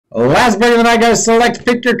Last break of the night, guys. Select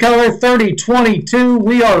picture color 3022.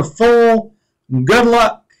 We are full. Good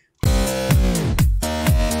luck.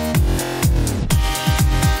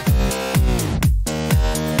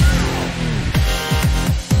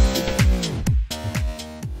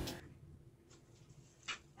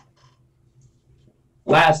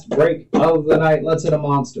 Last break of the night. Let's hit a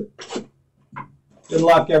monster. Good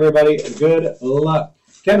luck, everybody. Good luck.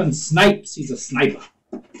 Kevin Snipes. He's a sniper.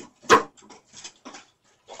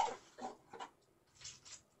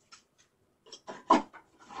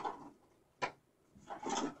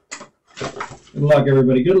 Good luck,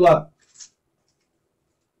 everybody. Good luck.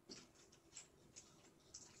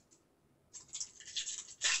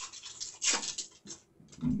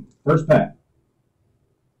 First pack.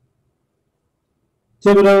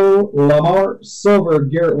 Thibodeau, Lamar, silver,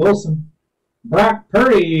 Garrett Wilson. Brock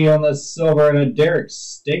Purdy on the silver and a Derek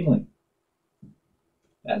Stingley.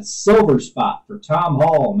 That silver spot for Tom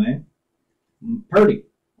Hall, man. Purdy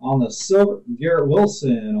on the silver, Garrett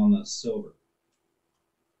Wilson on the silver.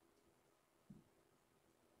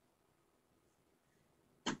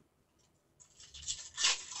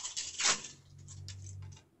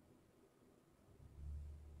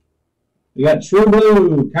 We got True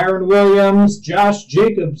Blue, Kyron Williams, Josh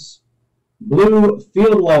Jacobs, blue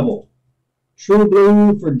field level. True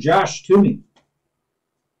Blue for Josh Toomey.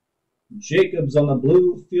 Jacobs on the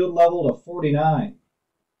blue field level to 49.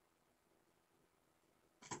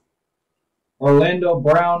 Orlando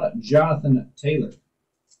Brown, Jonathan Taylor.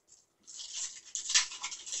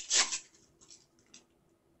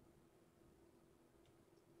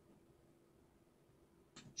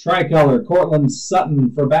 Tricolor, Cortland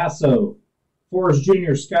Sutton for Basso. Forrest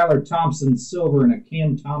Jr., Skylar Thompson, silver, and a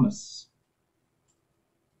Cam Thomas.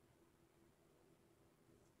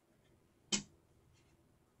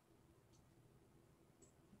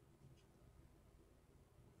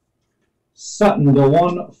 Sutton to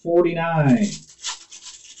 149.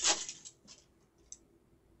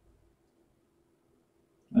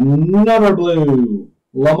 Another blue.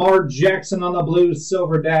 Lamar Jackson on the blue,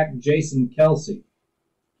 silver Dak, Jason Kelsey.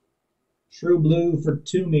 True Blue for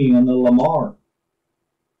Toomey on the Lamar.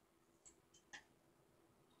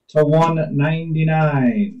 To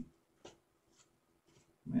 199.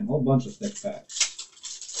 Man, a whole bunch of thick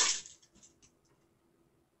packs.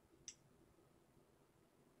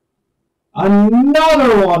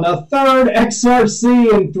 Another one, a third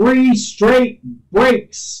XRC in 3 straight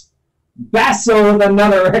breaks. Basso with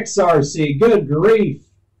another XRC. Good grief.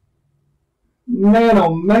 Man,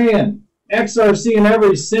 oh man. XRC in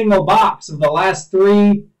every single box of the last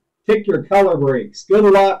 3 pick your color breaks. Good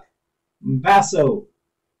luck, Basso.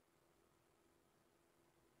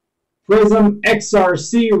 Prism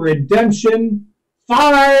XRC Redemption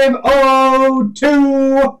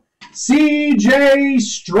 502. CJ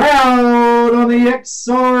Stroud on the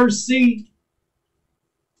XRC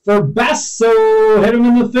for Basso. Hit him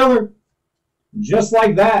in the filler. Just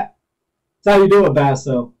like that. That's how you do it,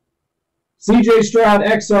 Basso. CJ Stroud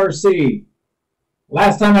XRC.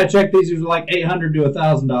 Last time I checked, these were like $800 to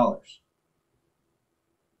 $1,000.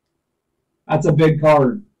 That's a big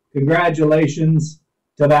card. Congratulations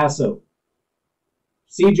to Basso.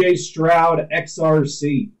 CJ Stroud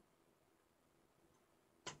XRC.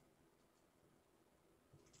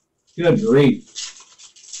 Good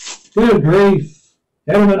grief. Good grief.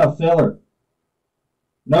 Hit him in a filler.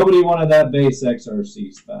 Nobody wanted that base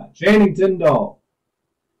XRC spot. Channing Tindall.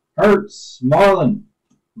 Hurts, Marlin,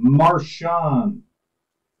 Marshawn,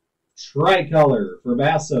 Tricolor for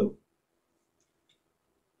Basso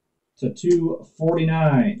to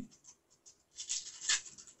 249.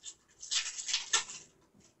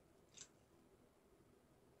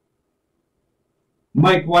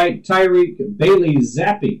 Mike White, Tyreek, Bailey,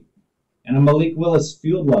 Zappi, and a Malik Willis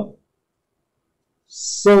field level.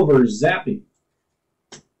 Silver, Zappi,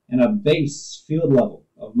 and a base field level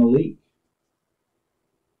of Malik.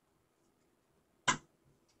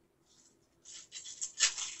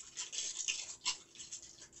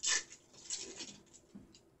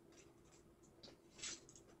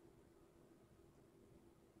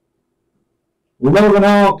 Logan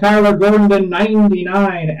Hall, Kyler Gordon to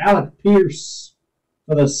 99. Alec Pierce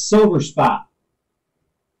for the silver spot.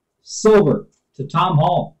 Silver to Tom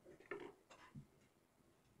Hall.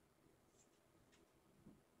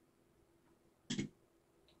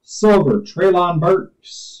 Silver, Treylon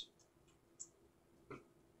Burks.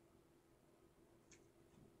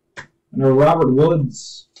 And a Robert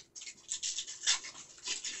Woods.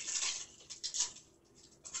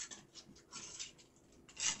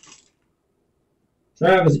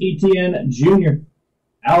 Travis Etienne Jr.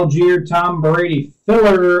 Algier Tom Brady.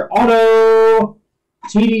 Filler auto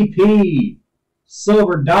TDP.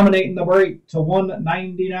 Silver dominating the break to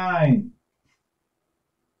 199.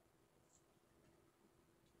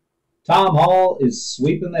 Tom Hall is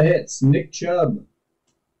sweeping the hits. Nick Chubb.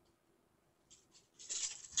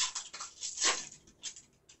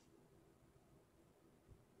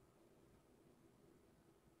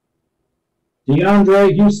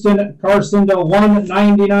 DeAndre Houston Carson to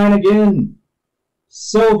 199 again.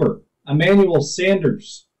 Silver, Emmanuel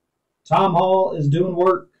Sanders. Tom Hall is doing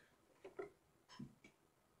work.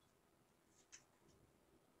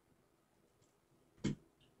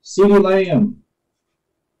 CeeDee Lamb.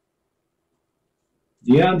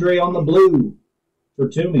 DeAndre on the blue for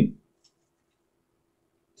Toomey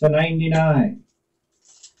to 99.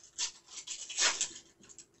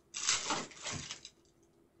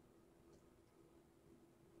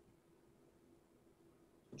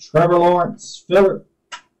 Trevor Lawrence, filler.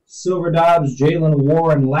 Silver Dobbs, Jalen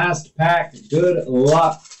Warren, last pack. Good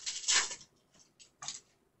luck.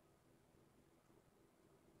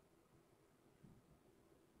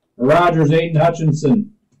 Rodgers, Aiden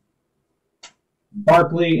Hutchinson.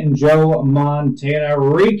 Barkley and Joe Montana.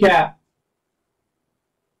 Recap.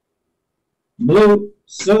 Blue,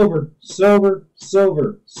 silver, silver,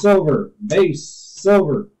 silver, silver, base,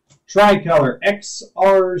 silver, tricolor,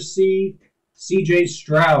 XRC, CJ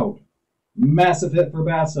Stroud. Massive hit for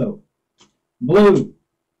Basso. Blue,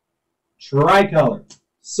 tricolor,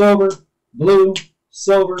 silver, blue,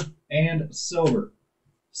 silver, and silver.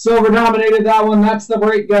 Silver dominated that one. That's the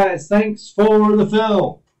break, guys. Thanks for the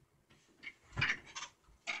fill.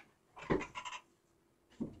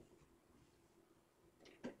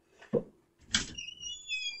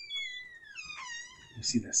 You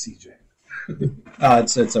see that, CJ?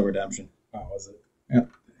 It's a redemption.